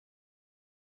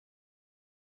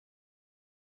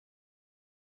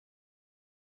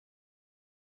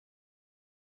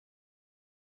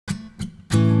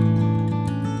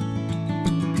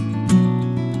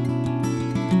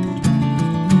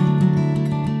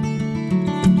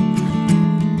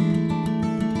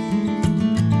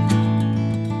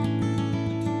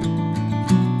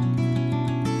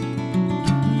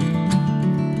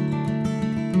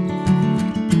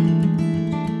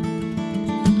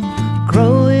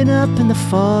up in the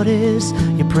 40s,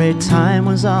 you prayed time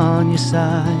was on your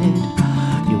side.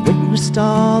 You witnessed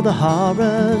all the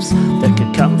horrors that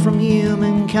could come from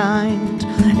humankind.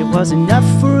 It was enough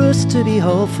for us to be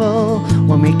hopeful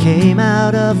when we came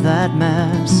out of that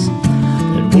mess,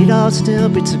 that we'd all still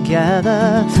be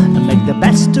together and make the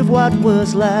best of what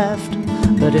was left.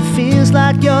 But it feels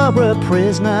like you're a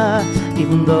prisoner,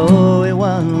 even though we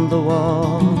won the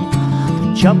war.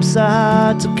 The jobs are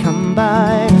hard to come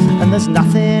by, and there's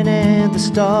nothing in the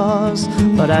stores.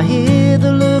 But I hear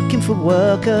they're looking for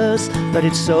workers, but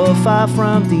it's so far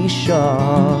from these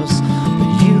shores.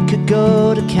 But you could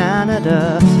go to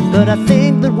Canada, but I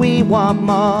think that we want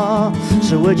more.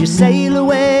 So would you sail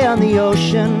away on the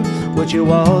ocean? Would you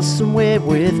waltz somewhere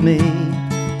with me?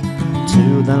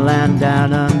 To the land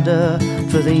down under,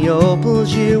 for the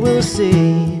opals you will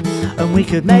see. And we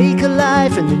could make a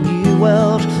life in the new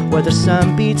world, where the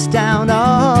sun beats down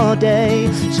all day.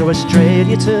 So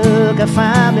Australia took our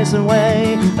families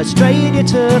away. Australia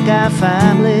took our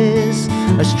families.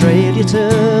 Australia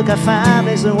took our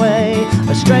families away.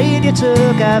 Australia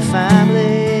took our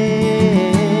families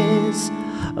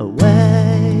away.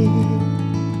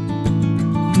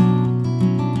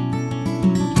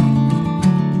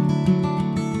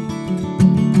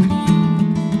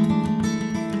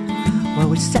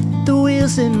 We set the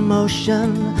wheels in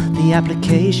motion, the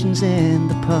applications in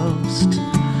the post.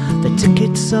 The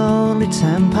ticket's only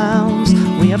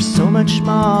 £10, we have so much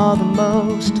more than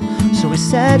most. So we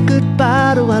said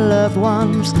goodbye to our loved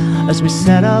ones as we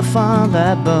set off on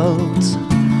that boat,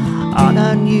 on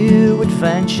a new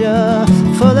adventure,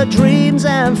 full of dreams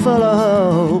and full of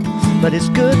hope. But it's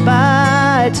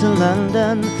goodbye to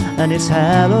London, and it's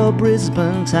hello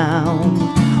Brisbane town.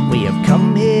 We have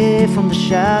come here from the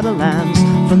shadowlands,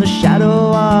 from the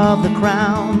shadow of the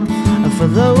crown. And for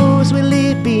those we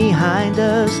leave behind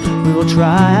us, we will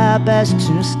try our best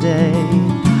to stay.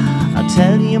 I'll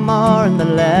tell you more in the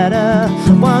letter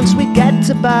once we get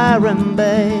to Byron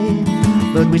Bay.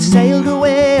 But we sailed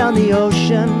away on the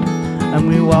ocean, and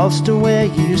we waltzed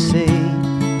away, you see,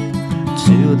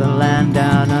 to the land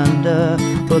down under.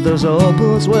 But those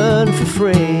opals weren't for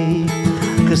free,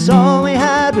 'cause all we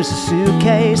had was a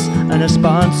suitcase and a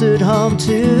sponsored home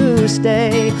to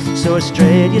stay. So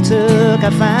Australia took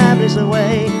our families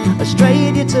away.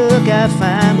 Australia took our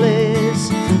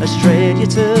families. Australia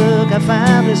took our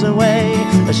families away.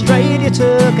 Australia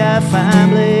took our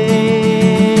families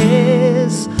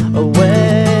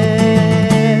away.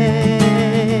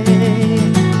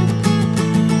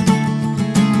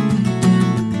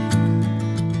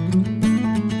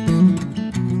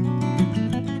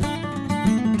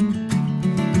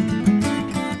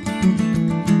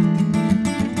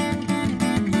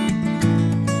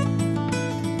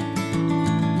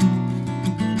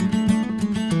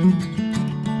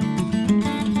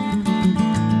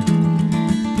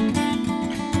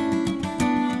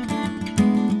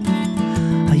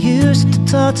 I used to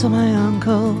talk to my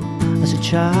uncle as a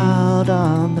child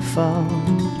on the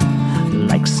phone.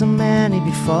 Like so many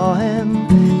before him,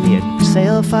 he had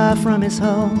sailed far from his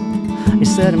home. He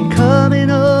said, I'm coming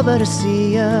over to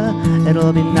see ya,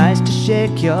 it'll be nice to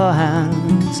shake your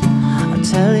hands. I'll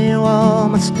tell you all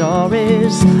my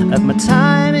stories of my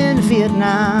time in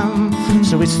Vietnam.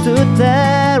 So we stood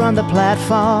there on the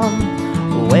platform,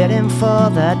 waiting for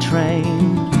that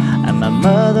train. And my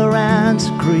mother ran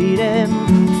to greet him,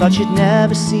 thought she'd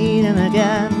never seen him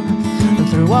again. And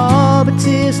through all the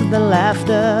tears and the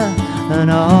laughter and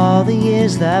all the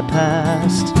years that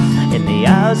passed, in the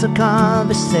hours of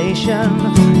conversation,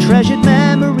 treasured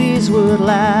memories would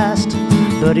last.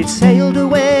 But he'd sailed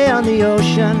away on the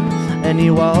ocean, and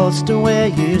he waltzed away,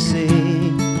 you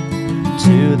see,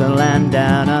 to the land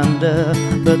down under.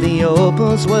 But the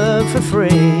opals were for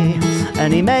free,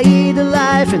 and he made a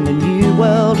life in the new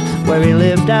world, where he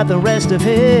lived out the rest of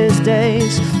his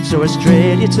days. So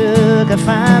Australia took our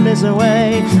families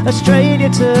away. Australia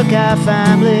took our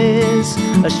families.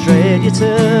 Australia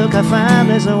took our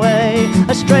families away.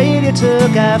 Australia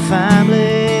took our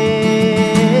families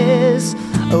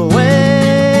away.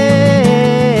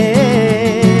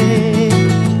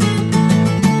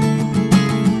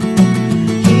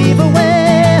 Heave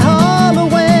away, haul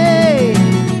away,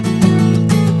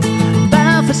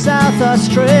 bound for South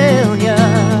Australia.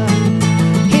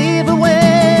 Heave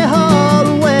away, haul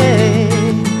away,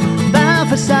 bound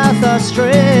for South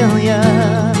Australia.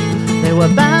 They were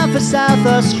bound for South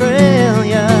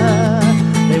Australia.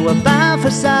 They were bound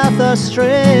for South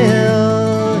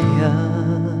Australia.